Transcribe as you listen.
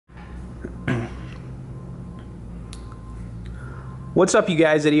What's up, you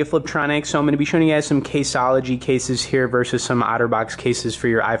guys at Fliptroniks? So I'm going to be showing you guys some Caseology cases here versus some Otterbox cases for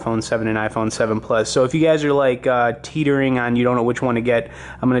your iPhone 7 and iPhone 7 Plus. So if you guys are like teetering on you don't know which one to get,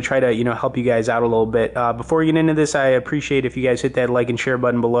 I'm going to try to help you guys out a little bit. Before we get into this, I appreciate if you guys hit that like and share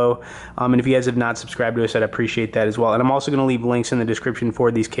button below. And if you guys have not subscribed to us, I'd appreciate that as well. And I'm also going to leave links in the description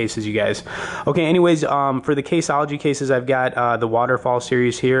for these cases, you guys. Okay, anyways, for the Caseology cases, I've got the Waterfall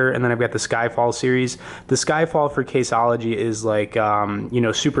series here, and then I've got the Skyfall series. The Skyfall for Caseology is like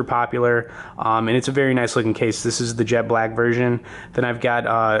super popular, and it's a very nice looking case. This is the jet black version. Then I've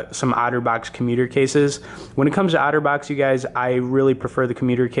got some Otterbox commuter cases. When it comes to Otterbox, you guys, I really prefer the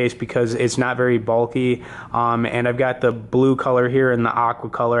commuter case because it's not very bulky, and I've got the blue color here and the aqua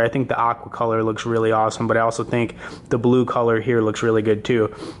color. I think the aqua color looks really awesome, but I also think the blue color here looks really good too.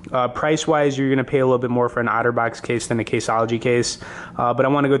 Price wise, you're going to pay a little bit more for an Otterbox case than a Caseology case, but I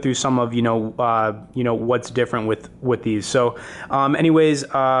want to go through some of what's different with these. So anyways,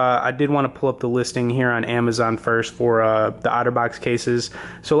 I did want to pull up the listing here on Amazon first for the Otterbox cases.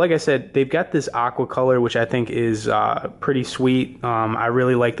 So like I said, they've got this aqua color, which I think is pretty sweet. I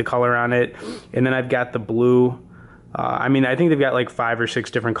really like the color on it. And then I've got the blue. I think they've got like 5 or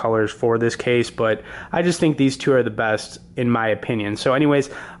 6 different colors for this case, but I just think these two are the best in my opinion. So anyways,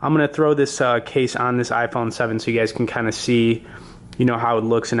 I'm going to throw this case on this iPhone 7 so you guys can kind of see, how it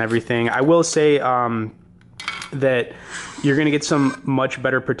looks and everything. I will say that you're going to get some much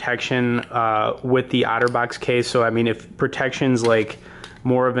better protection with the Otterbox case. So if protection's like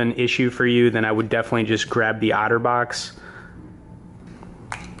more of an issue for you, then I would definitely just grab the Otterbox.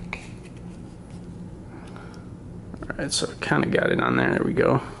 Alright, so kind of got it on there. There we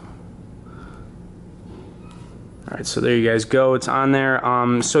go. Alright, so there you guys go. It's on there.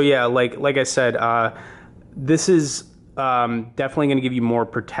 So yeah, like I said, this is definitely going to give you more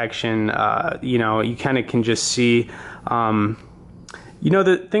protection. You kind of can just see.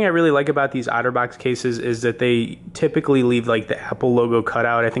 The thing I really like about these Otterbox cases is that they typically leave like the Apple logo cut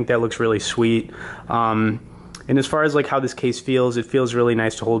out. I think that looks really sweet. And as far as like how this case feels, it feels really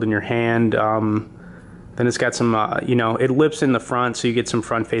nice to hold in your hand. Then it's got some, it lips in the front, so you get some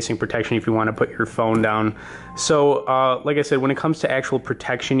front-facing protection if you want to put your phone down. So, like I said, when it comes to actual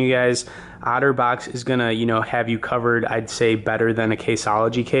protection, you guys, Otterbox is gonna, have you covered, I'd say, better than a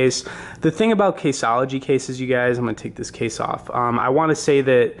Caseology case. The thing about Caseology cases, you guys, I'm gonna take this case off. I want to say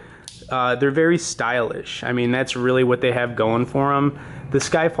that they're very stylish. That's really what they have going for them. The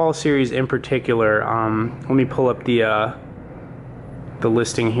Skyfall series in particular, let me pull up the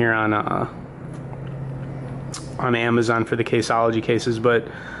listing here on Amazon for the Caseology cases, but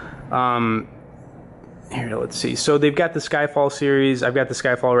here, let's see. So they've got the Skyfall series. I've got the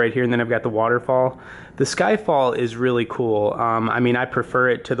Skyfall right here, and then I've got the Waterfall. The Skyfall is really cool. I prefer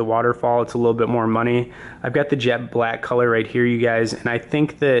it to the Waterfall. It's a little bit more money. I've got the jet black color right here, you guys, and I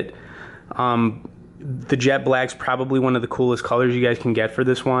think that the jet black's probably one of the coolest colors you guys can get for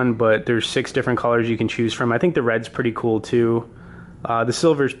this one, but there's 6 different colors you can choose from. I think the red's pretty cool too. The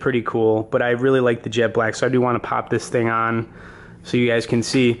silver's pretty cool, but I really like the jet black, so I do want to pop this thing on so you guys can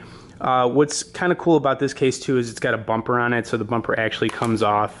see. What's kind of cool about this case too is it's got a bumper on it, so the bumper actually comes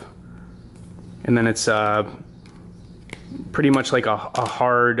off, and then it's pretty much like a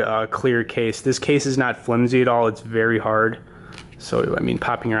hard clear case. This case is not flimsy at all, it's very hard. So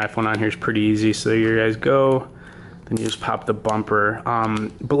popping your iPhone on here is pretty easy. So there you guys go, then you just pop the bumper.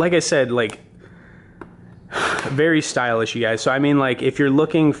 But like I said, like, very stylish, you guys. So if you're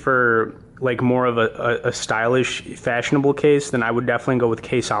looking for like more of a stylish, fashionable case, then I would definitely go with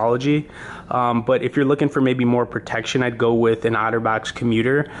Caseology. But if you're looking for maybe more protection, I'd go with an Otterbox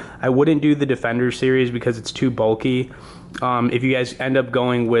commuter. I wouldn't do the Defender series because it's too bulky. If you guys end up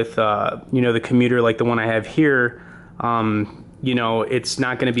going with the commuter like the one I have here, it's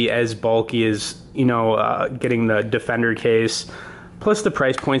not going to be as bulky as getting the Defender case. Plus the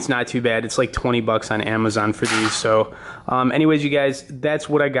price point's not too bad. It's like 20 bucks on Amazon for these. So anyways, you guys, that's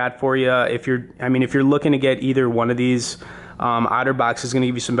what I got for you. If you're looking to get either one of these, Otterbox is going to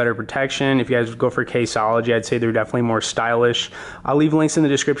give you some better protection. If you guys go for Caseology, I'd say they're definitely more stylish. I'll leave links in the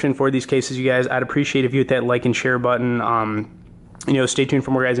description for these cases, you guys. I'd appreciate if you hit that like and share button. Stay tuned for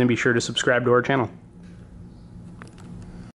more, guys, and be sure to subscribe to our channel.